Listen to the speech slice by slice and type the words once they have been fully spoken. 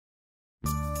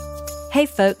Hey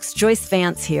folks, Joyce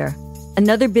Vance here.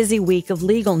 Another busy week of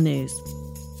legal news.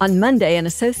 On Monday, an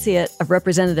associate of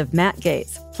Representative Matt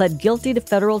Gaetz pled guilty to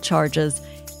federal charges,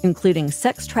 including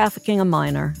sex trafficking a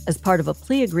minor, as part of a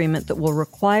plea agreement that will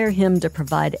require him to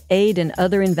provide aid in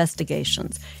other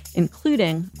investigations,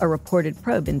 including a reported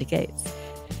probe into Gaetz.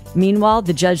 Meanwhile,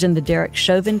 the judge in the Derek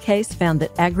Chauvin case found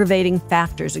that aggravating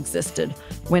factors existed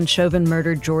when Chauvin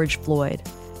murdered George Floyd.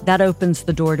 That opens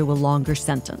the door to a longer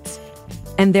sentence.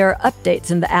 And there are updates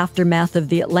in the aftermath of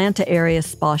the Atlanta area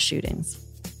spa shootings.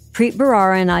 Preet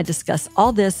Bharara and I discuss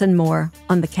all this and more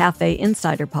on the Cafe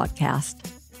Insider podcast.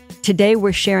 Today,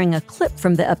 we're sharing a clip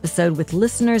from the episode with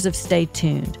listeners of Stay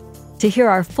Tuned. To hear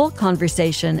our full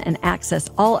conversation and access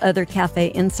all other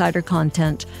Cafe Insider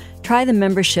content, try the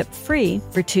membership free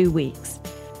for 2 weeks.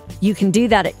 You can do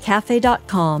that at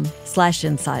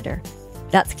cafe.com/insider.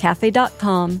 That's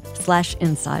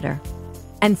cafe.com/insider.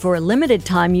 And for a limited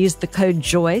time, use the code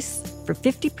JOYCE for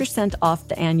 50% off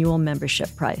the annual membership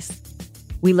price.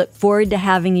 We look forward to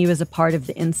having you as a part of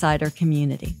the Insider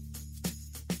community.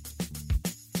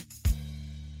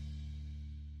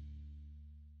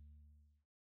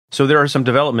 So there are some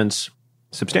developments,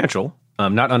 substantial,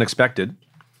 not unexpected,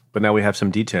 but now we have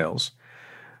some details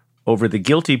over the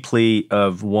guilty plea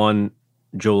of one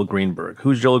Joel Greenberg.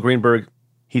 Who's Joel Greenberg?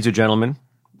 He's a gentleman,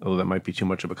 although that might be too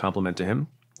much of a compliment to him,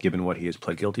 given what he has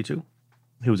pled guilty to.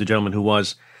 He was a gentleman who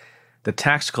was the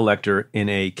tax collector in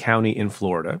a county in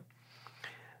Florida.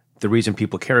 The reason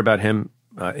people care about him,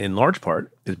 in large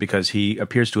part, is because he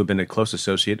appears to have been a close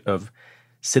associate of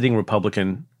sitting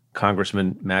Republican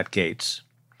Congressman Matt Gaetz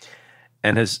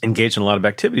and has engaged in a lot of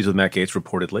activities with Matt Gaetz,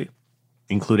 reportedly,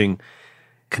 including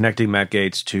connecting Matt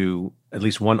Gaetz to at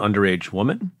least one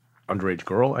underage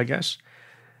girl, I guess,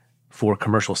 for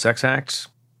commercial sex acts,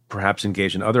 perhaps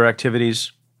engaged in other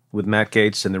activities with Matt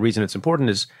Gaetz. And the reason it's important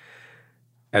is,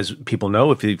 as people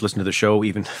know, if you've listened to the show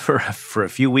even for a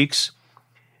few weeks,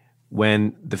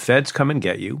 when the feds come and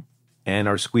get you and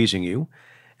are squeezing you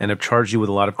and have charged you with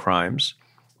a lot of crimes,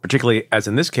 particularly, as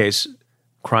in this case,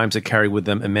 crimes that carry with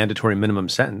them a mandatory minimum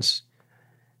sentence.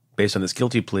 Based on this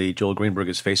guilty plea, Joel Greenberg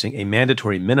is facing a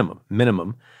mandatory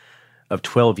minimum of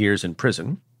 12 years in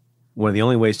prison. One of the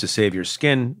only ways to save your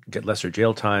skin, get lesser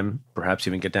jail time, perhaps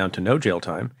even get down to no jail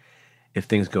time, if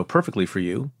things go perfectly for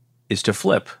you, is to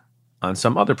flip on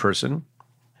some other person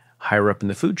higher up in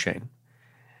the food chain.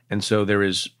 And so there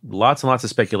is lots and lots of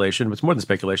speculation, but it's more than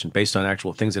speculation, based on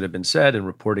actual things that have been said and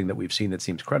reporting that we've seen that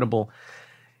seems credible,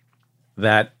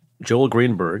 that Joel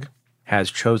Greenberg has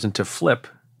chosen to flip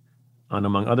on,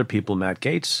 among other people, Matt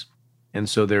Gaetz. And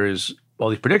so there is all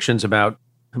these predictions about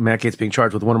Matt Gaetz being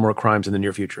charged with one or more crimes in the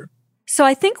near future. So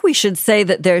I think we should say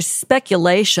that there's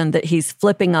speculation that he's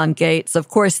flipping on Gaetz. Of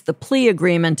course, the plea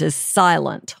agreement is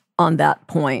silent on that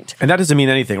point. And that doesn't mean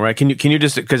anything, right? Can you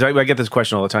just, because I get this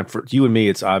question all the time. For you and me,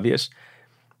 it's obvious.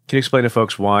 Can you explain to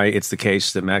folks why it's the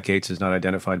case that Matt Gaetz is not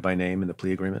identified by name in the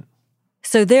plea agreement?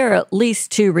 So there are at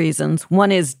least two reasons.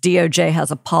 One is DOJ has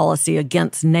a policy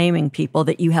against naming people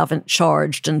that you haven't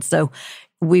charged. And so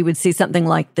we would see something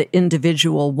like the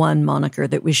individual one moniker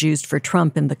that was used for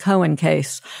Trump in the Cohen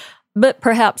case. But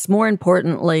perhaps more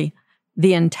importantly,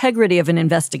 the integrity of an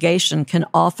investigation can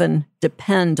often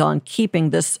depend on keeping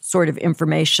this sort of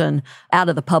information out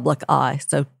of the public eye.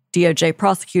 So DOJ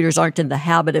prosecutors aren't in the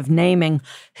habit of naming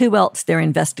who else they're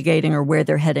investigating or where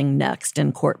they're heading next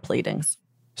in court pleadings.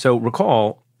 So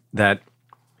recall that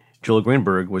Joel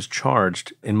Greenberg was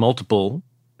charged in multiple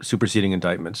superseding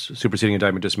indictments. Superseding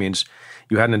indictment just means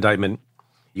you had an indictment,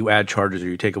 you add charges or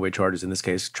you take away charges. In this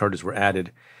case, charges were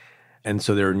added. And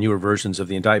so there are newer versions of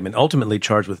the indictment, ultimately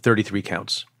charged with 33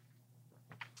 counts.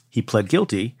 He pled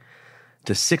guilty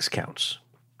to 6 counts.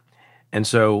 And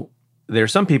so there are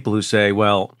some people who say,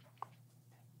 well,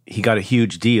 he got a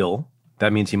huge deal.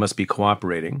 That means he must be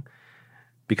cooperating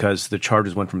because the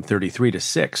charges went from 33 to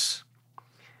 6.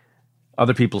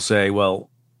 Other people say,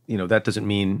 well, that doesn't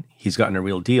mean he's gotten a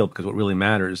real deal, because what really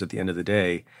matters at the end of the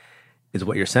day is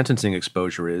what your sentencing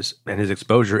exposure is. And his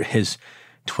exposure is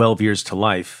 12 years to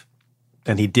life.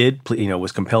 And he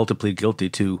was compelled to plead guilty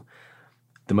to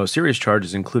the most serious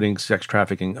charges, including sex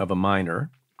trafficking of a minor,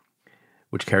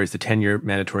 which carries the 10-year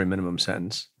mandatory minimum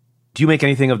sentence. Do you make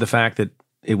anything of the fact that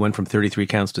it went from 33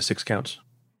 counts to 6 counts?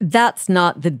 That's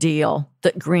not the deal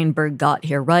that Greenberg got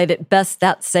here, right? At best,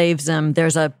 that saves him.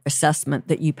 There's a assessment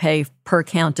that you pay per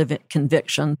count of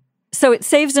conviction. So it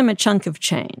saves him a chunk of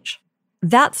change.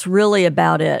 That's really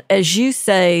about it. As you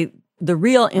say, the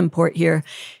real import here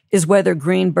is whether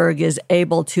Greenberg is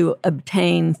able to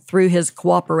obtain, through his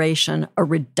cooperation, a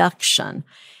reduction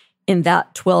in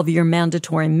that 12-year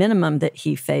mandatory minimum that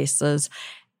he faces.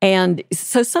 And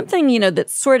so something,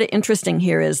 that's sort of interesting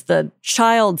here is the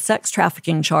child sex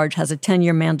trafficking charge has a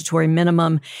 10-year mandatory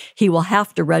minimum. He will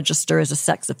have to register as a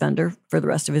sex offender for the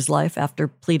rest of his life after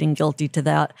pleading guilty to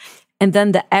that. And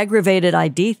then the aggravated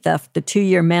ID theft, the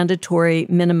 2-year mandatory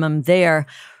minimum there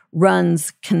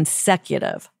runs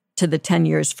consecutive to the 10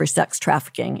 years for sex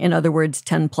trafficking. In other words,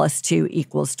 10 plus 2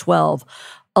 equals 12.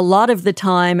 A lot of the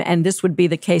time, and this would be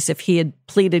the case if he had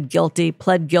pled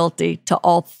guilty to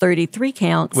all 33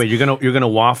 counts. Wait, you're gonna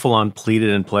waffle on pleaded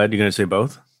and pled? You're gonna say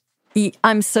both?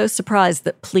 I'm so surprised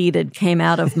that pleaded came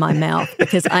out of my mouth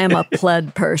because I am a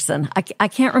pled person. I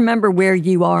can't remember where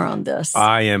you are on this.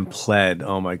 I am pled.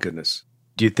 Oh my goodness.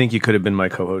 Do you think you could have been my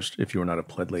co-host if you were not a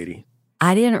pled lady?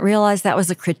 I didn't realize that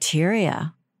was a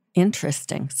criteria.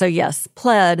 Interesting. So yes,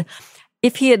 pled.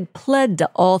 If he had pled to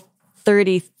all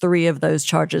 33 of those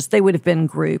charges, they would have been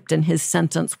grouped, and his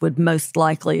sentence would most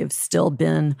likely have still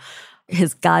been,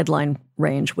 his guideline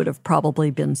range would have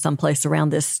probably been someplace around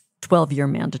this 12-year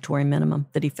mandatory minimum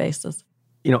that he faces.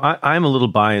 I'm a little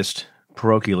biased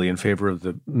parochially in favor of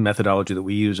the methodology that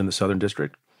we use in the Southern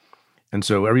District. And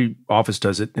so every office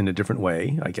does it in a different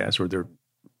way, I guess, or there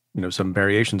are some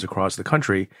variations across the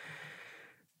country.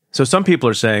 So some people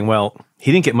are saying, well,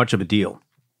 he didn't get much of a deal.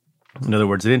 In other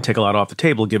words, they didn't take a lot off the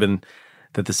table given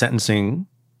that the sentencing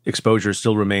exposure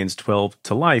still remains 12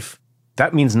 to life.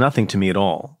 That means nothing to me at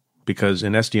all because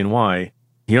in SDNY,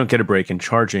 you don't get a break in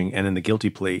charging and in the guilty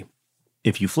plea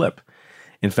if you flip.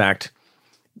 In fact,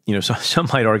 some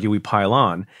might argue we pile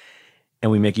on and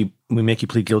we make you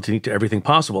plead guilty to everything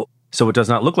possible. So it does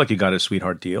not look like you got a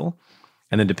sweetheart deal.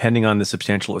 And then depending on the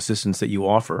substantial assistance that you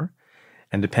offer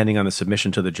and depending on the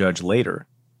submission to the judge later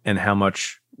and how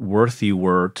much worth you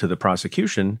were to the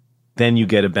prosecution, then you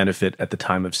get a benefit at the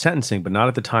time of sentencing, but not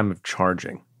at the time of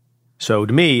charging. So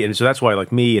to me, and so that's why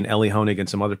like me and Ellie Honig and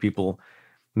some other people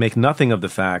make nothing of the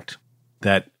fact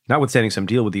that notwithstanding some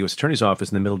deal with the U.S. Attorney's Office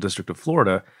in the Middle District of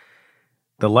Florida,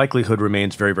 the likelihood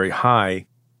remains very, very high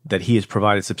that he has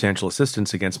provided substantial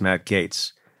assistance against Matt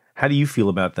Gaetz. How do you feel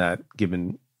about that,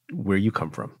 given where you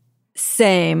come from?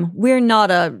 Same.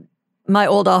 My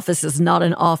old office is not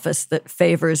an office that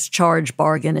favors charge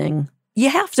bargaining. You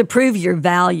have to prove your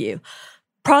value.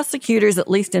 Prosecutors, at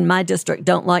least in my district,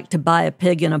 don't like to buy a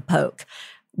pig in a poke.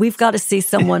 We've got to see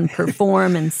someone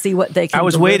perform and see what they can deliver.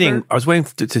 I was waiting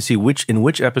to see in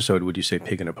which episode would you say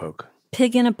pig in a poke?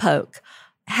 Pig in a poke.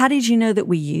 How did you know that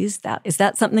we used that? Is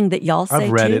that something that y'all say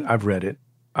I've read it.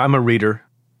 I'm a reader.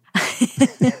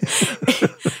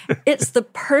 It's the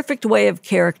perfect way of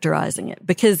characterizing it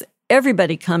because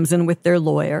everybody comes in with their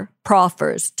lawyer,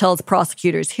 proffers, tells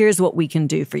prosecutors, here's what we can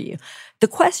do for you. The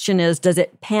question is, does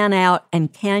it pan out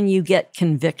and can you get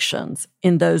convictions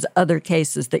in those other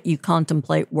cases that you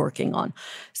contemplate working on?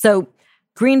 So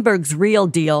Greenberg's real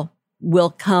deal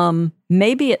will come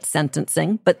maybe at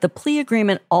sentencing, but the plea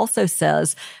agreement also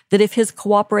says that if his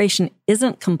cooperation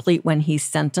isn't complete when he's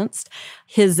sentenced,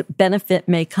 his benefit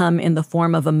may come in the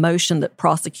form of a motion that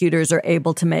prosecutors are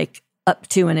able to make up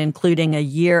to and including a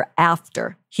year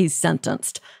after he's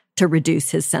sentenced to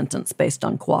reduce his sentence based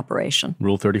on cooperation.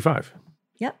 Rule 35.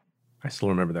 Yep. I still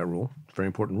remember that rule. It's a very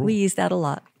important rule. We use that a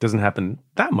lot. Doesn't happen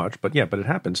that much, but it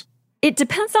happens. It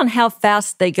depends on how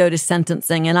fast they go to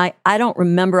sentencing, and I don't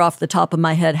remember off the top of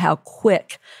my head how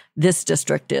quick this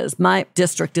district is. My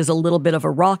district is a little bit of a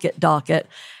rocket docket,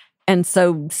 and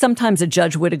so sometimes a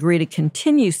judge would agree to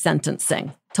continue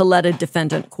sentencing to let a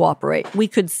defendant cooperate. We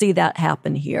could see that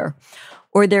happen here.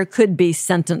 Or there could be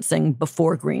sentencing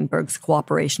before Greenberg's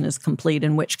cooperation is complete,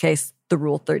 in which case the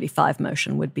Rule 35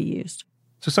 motion would be used.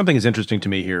 So something is interesting to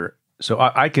me here. So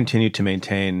I continue to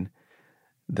maintain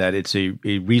that it's a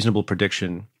reasonable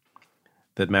prediction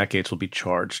that Matt Gaetz will be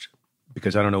charged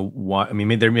because I don't know why. I mean,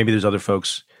 maybe there's other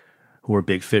folks who are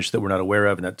big fish that we're not aware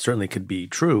of, and that certainly could be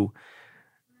true.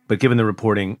 But given the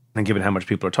reporting and given how much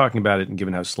people are talking about it and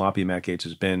given how sloppy Matt Gaetz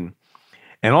has been,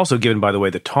 and also given, by the way,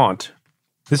 the taunt,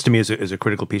 this to me is a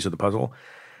critical piece of the puzzle.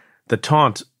 The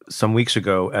taunt some weeks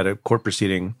ago at a court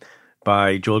proceeding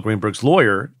by Joel Greenberg's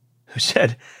lawyer who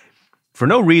said, for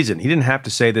no reason, he didn't have to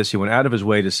say this, he went out of his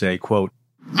way to say, quote,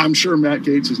 I'm sure Matt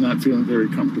Gaetz is not feeling very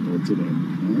comfortable today.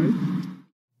 All right.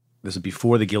 This is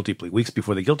before the guilty plea, weeks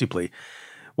before the guilty plea.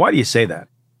 Why do you say that?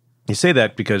 You say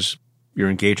that because you're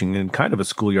engaging in kind of a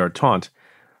schoolyard taunt.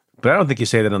 But I don't think you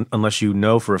say that unless you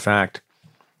know for a fact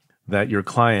that your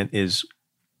client is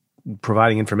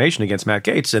providing information against Matt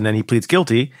Gaetz, and then he pleads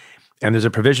guilty, and there's a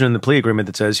provision in the plea agreement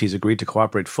that says he's agreed to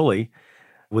cooperate fully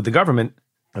with the government.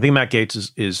 I think Matt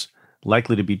Gaetz is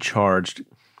likely to be charged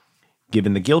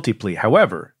given the guilty plea.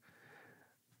 However,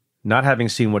 not having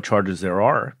seen what charges there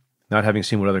are, not having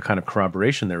seen what other kind of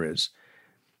corroboration there is,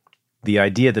 the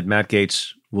idea that Matt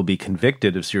Gaetz will be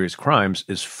convicted of serious crimes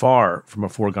is far from a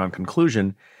foregone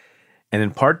conclusion. And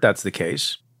in part, that's the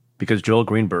case because Joel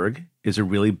Greenberg is a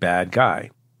really bad guy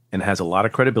and has a lot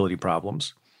of credibility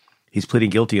problems. He's pleading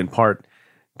guilty in part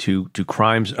to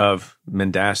crimes of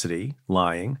mendacity,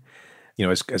 lying. You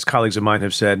know, as colleagues of mine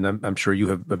have said, and I'm sure you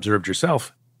have observed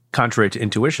yourself, contrary to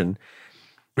intuition,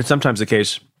 it's sometimes the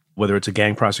case, whether it's a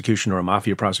gang prosecution or a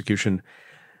mafia prosecution,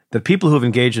 that people who have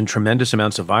engaged in tremendous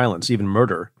amounts of violence, even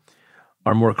murder,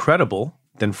 are more credible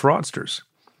than fraudsters.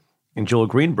 And Joel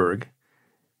Greenberg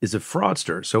is a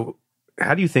fraudster. So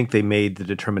how do you think they made the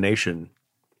determination,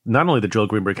 not only that Joel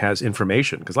Greenberg has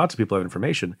information, because lots of people have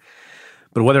information,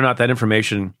 but whether or not that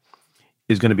information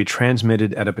is going to be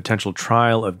transmitted at a potential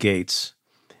trial of Gaetz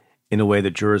in a way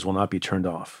that jurors will not be turned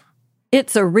off?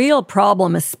 It's a real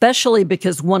problem, especially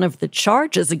because one of the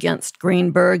charges against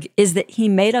Greenberg is that he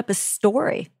made up a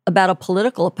story about a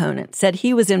political opponent, said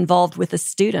he was involved with a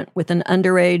student, with an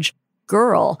underage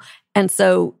girl. And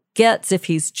so Gaetz, if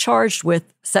he's charged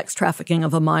with sex trafficking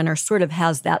of a minor, sort of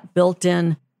has that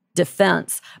built-in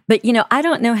defense. But, you know, I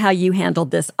don't know how you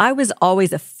handled this. I was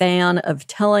always a fan of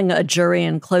telling a jury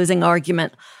in closing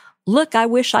argument, look, I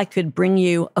wish I could bring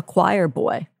you a choir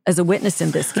boy as a witness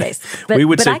in this case. But, we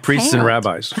would say I priests can't. and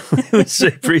rabbis. We would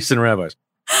say priests and rabbis.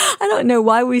 I don't know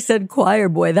why we said choir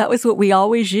boy. That was what we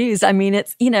always used. I mean,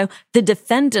 it's, you know, the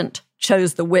defendant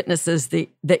chose the witnesses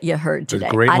that you heard today.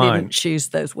 Great I line. didn't choose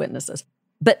those witnesses.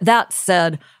 But that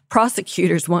said,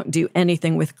 prosecutors won't do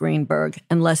anything with Greenberg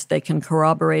unless they can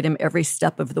corroborate him every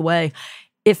step of the way.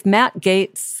 If Matt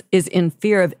Gaetz is in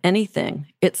fear of anything,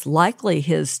 it's likely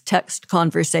his text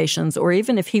conversations, or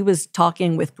even if he was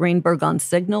talking with Greenberg on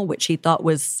Signal, which he thought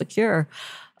was secure,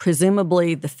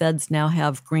 presumably the feds now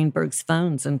have Greenberg's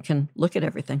phones and can look at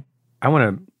everything. I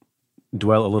want to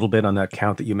dwell a little bit on that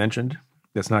count that you mentioned.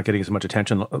 That's not getting as much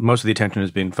attention. Most of the attention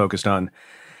has been focused on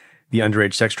the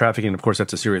underage sex trafficking. Of course,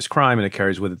 that's a serious crime, and it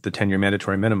carries with it the 10-year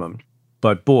mandatory minimum.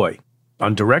 But boy,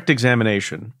 on direct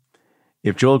examination,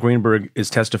 if Joel Greenberg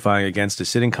is testifying against a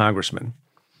sitting congressman,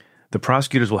 the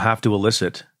prosecutors will have to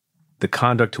elicit the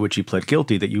conduct to which he pled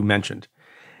guilty that you mentioned.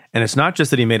 And it's not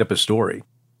just that he made up a story.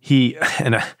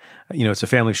 It's a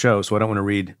family show, so I don't want to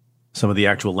read some of the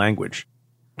actual language.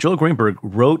 Joel Greenberg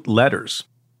wrote letters,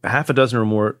 a half a dozen or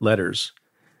more letters,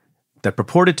 that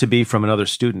purported to be from another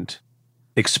student,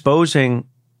 exposing,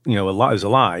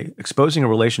 exposing a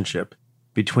relationship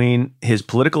between his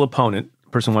political opponent, the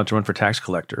person who wanted to run for tax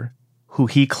collector, who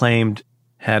he claimed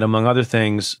had, among other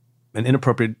things, an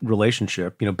inappropriate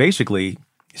relationship, basically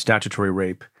statutory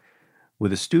rape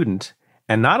with a student.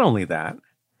 And not only that,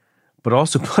 but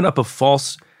also put up a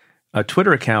false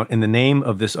Twitter account in the name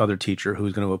of this other teacher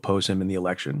who's going to oppose him in the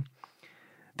election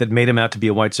that made him out to be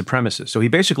a white supremacist. So he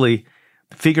basically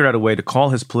figured out a way to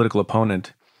call his political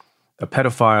opponent a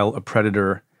pedophile, a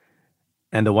predator,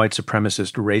 and a white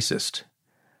supremacist racist.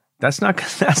 That's not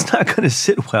going to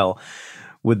sit well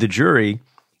with the jury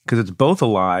because it's both a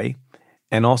lie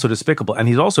and also despicable. And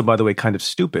he's also, by the way, kind of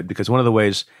stupid because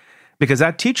because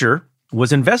that teacher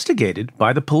was investigated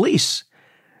by the police.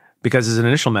 Because as an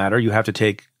initial matter, you have to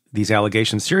take these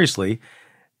allegations seriously.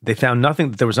 They found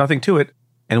nothing, there was nothing to it.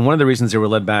 And one of the reasons they were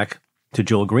led back to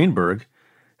Joel Greenberg,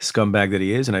 scumbag that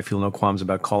he is, and I feel no qualms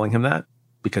about calling him that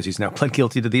because he's now pled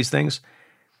guilty to these things,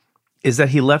 is that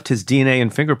he left his DNA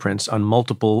and fingerprints on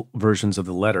multiple versions of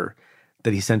the letter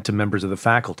that he sent to members of the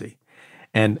faculty.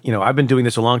 And, I've been doing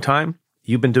this a long time.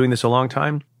 You've been doing this a long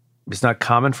time. It's not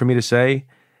common for me to say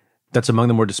that's among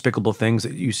the more despicable things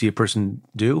that you see a person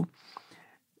do.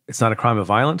 It's not a crime of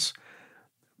violence,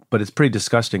 but it's pretty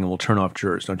disgusting and will turn off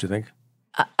jurors, don't you think?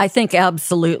 I think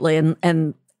absolutely.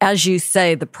 And as you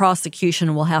say, the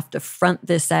prosecution will have to front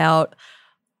this out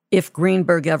if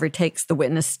Greenberg ever takes the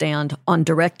witness stand on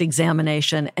direct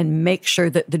examination and make sure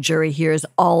that the jury hears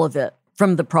all of it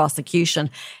from the prosecution.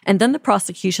 And then the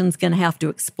prosecution's going to have to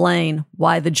explain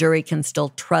why the jury can still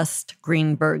trust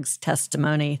Greenberg's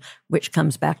testimony, which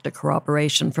comes back to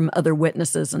corroboration from other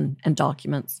witnesses and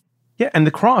documents. Yeah, and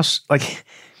the cross,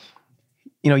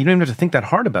 you don't even have to think that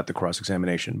hard about the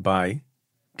cross-examination by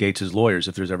Gaetz's lawyers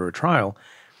if there's ever a trial.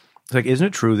 It's like, isn't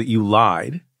it true that you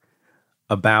lied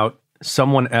about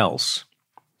someone else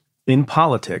in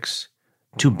politics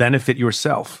to benefit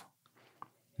yourself?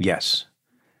 Yes.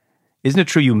 Isn't it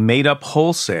true you made up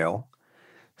wholesale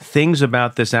things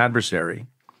about this adversary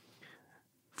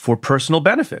for personal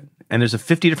benefit? And there's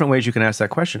 50 different ways you can ask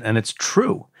that question, and it's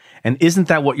true. And isn't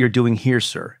that what you're doing here,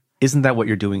 sir? Isn't that what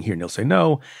you're doing here? And they'll say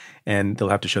no, and they'll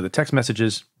have to show the text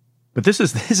messages. But this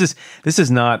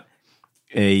is not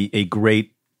a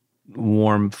great,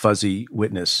 warm, fuzzy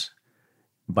witness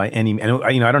by any. And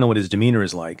I don't know what his demeanor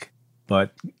is like,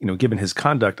 but given his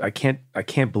conduct, I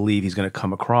can't believe he's going to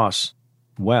come across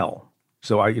well.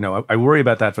 So I worry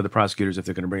about that for the prosecutors if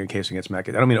they're going to bring a case against Matt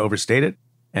Gaetz. I don't mean to overstate it,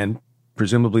 and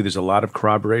presumably there's a lot of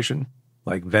corroboration,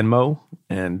 like Venmo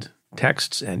and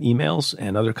texts and emails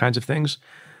and other kinds of things.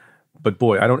 But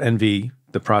boy, I don't envy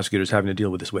the prosecutors having to deal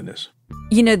with this witness.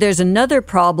 There's another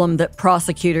problem that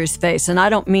prosecutors face, and I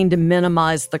don't mean to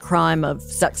minimize the crime of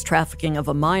sex trafficking of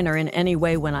a minor in any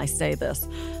way when I say this,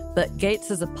 but Gaetz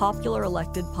is a popular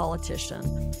elected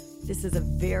politician. This is a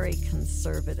very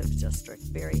conservative district,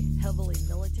 very heavily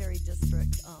military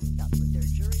district. That's what their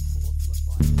jury pools look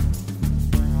like.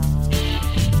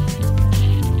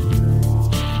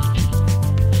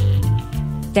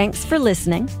 Thanks for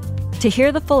listening. To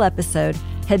hear the full episode,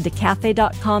 head to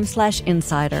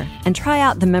cafe.com/insider and try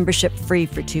out the membership free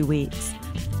for 2 weeks.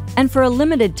 And for a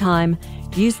limited time,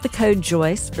 use the code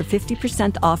JOYCE for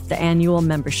 50% off the annual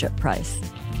membership price.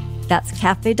 That's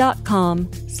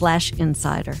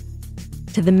cafe.com/insider.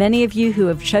 To the many of you who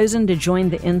have chosen to join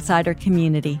the Insider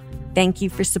community, thank you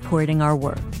for supporting our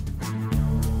work.